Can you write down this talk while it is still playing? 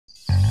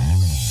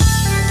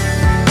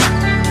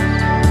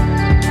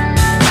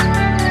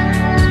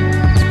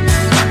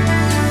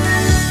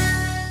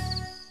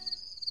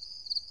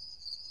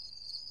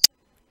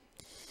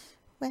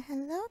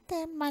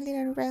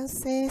little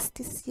roses.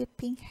 This is your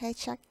pink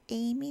hedgehog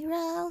Amy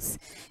Rose,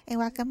 and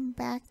welcome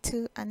back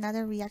to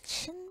another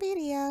reaction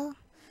video.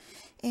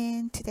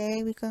 And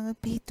today we're gonna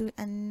be doing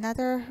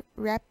another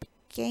rap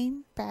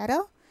game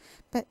battle,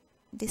 but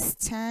this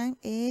time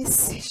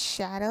is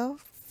Shadow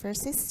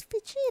versus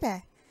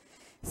Vegeta.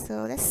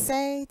 So let's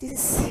say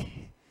this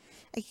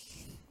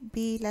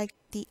be like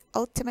the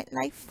ultimate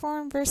life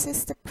form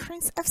versus the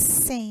Prince of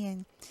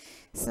Saiyan.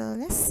 So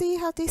let's see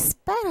how this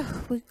battle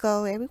will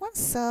go, everyone.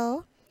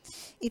 So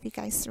if you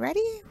guys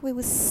ready, we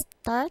will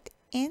start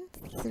in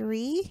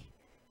 3,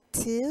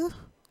 2,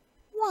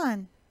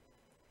 1.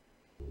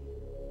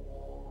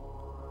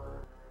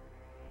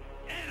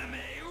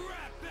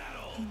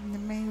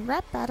 Anime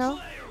rap battle.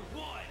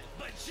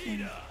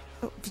 Vegeta.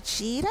 Oh,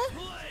 Vegeta?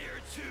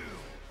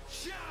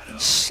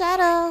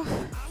 Shadow.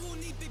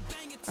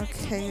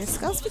 Okay, let's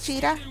go,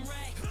 Vegeta.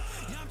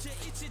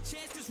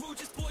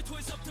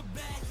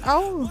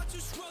 Oh,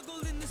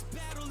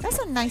 that's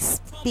a nice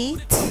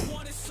beat.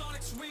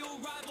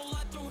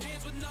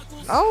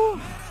 Oh,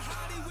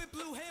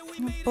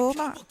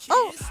 Bulma.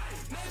 Oh,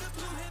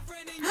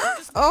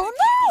 oh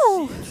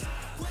no,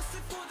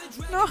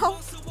 no,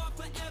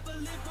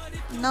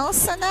 no,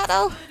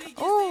 Sonato.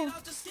 Oh,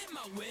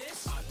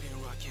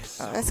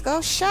 let's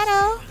go,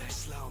 Shadow.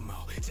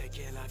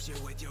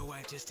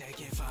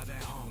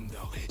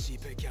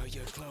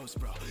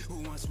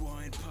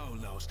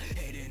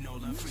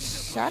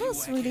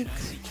 Shadow's really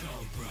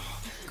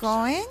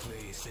going.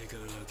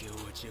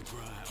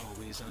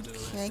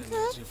 Okay,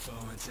 good.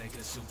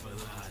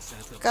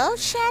 Go,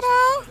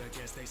 Shadow.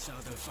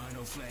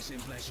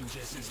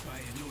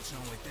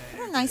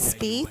 What a nice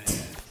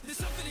beat.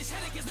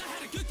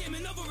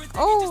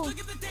 Oh.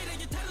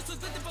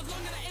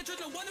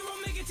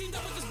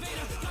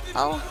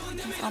 Oh,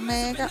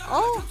 Omega.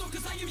 Oh.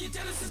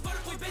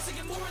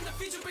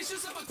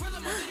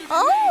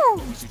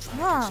 Oh.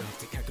 Wow.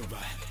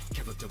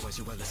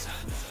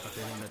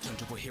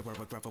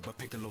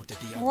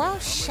 Wow,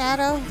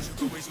 Shadow.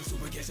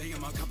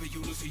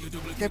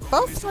 They're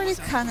both really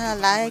kind of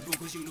alike.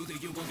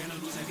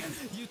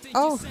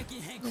 Oh.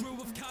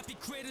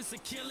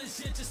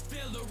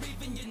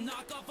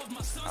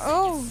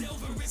 Oh,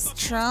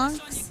 strong.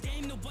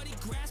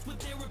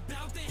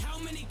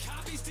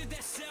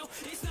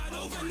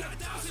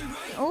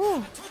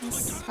 Oh,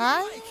 it's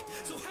high.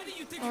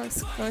 Oh,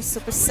 it's for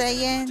Super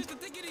Saiyan.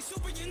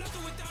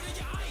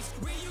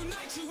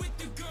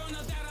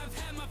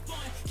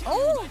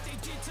 Oh,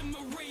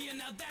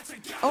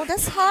 oh,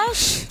 that's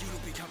harsh.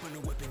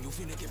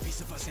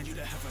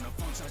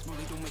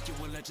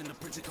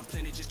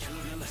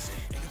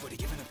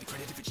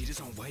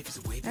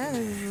 That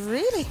is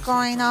really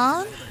going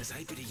on.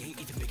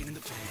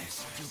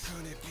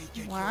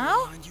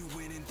 Wow.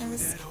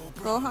 That's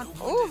Gohan.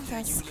 Oh,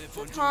 that's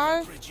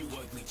hard.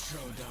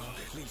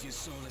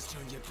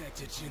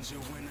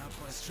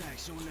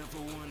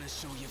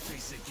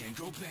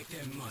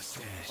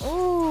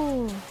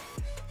 Oh.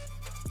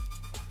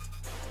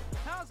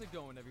 How's it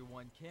going,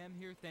 everyone? Cam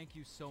here. Thank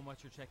you so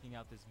much for checking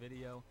out this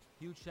video.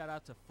 Huge shout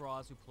out to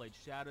Froz who played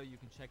Shadow. You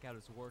can check out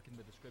his work in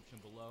the description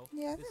below.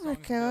 Yeah, this they're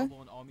song is good. available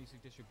on all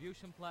music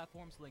distribution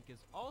platforms. Link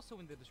is also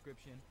in the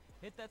description.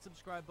 Hit that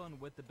subscribe button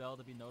with the bell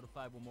to be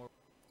notified when more.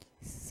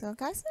 So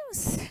guys, that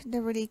was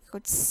the really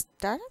good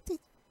start. They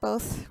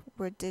both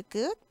were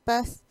good,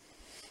 but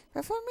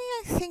for me,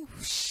 I think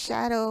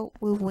Shadow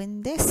will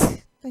win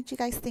this. Don't you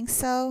guys think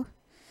so?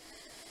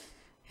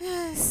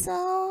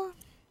 So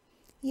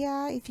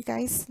yeah, if you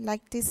guys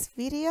like this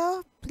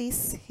video,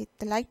 please hit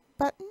the like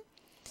button,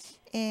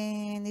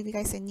 and if you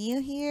guys are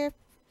new here,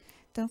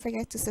 don't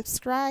forget to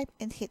subscribe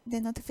and hit the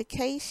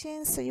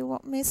notifications so you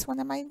won't miss one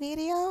of my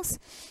videos.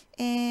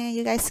 And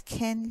you guys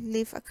can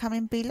leave a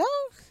comment below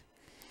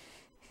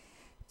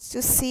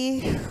to see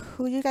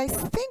who you guys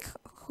think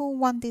who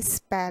won this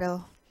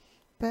battle.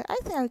 But I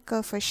think I would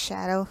go for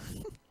Shadow.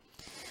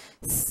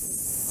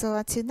 So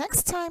until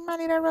next time, my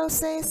little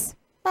roses,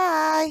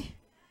 bye.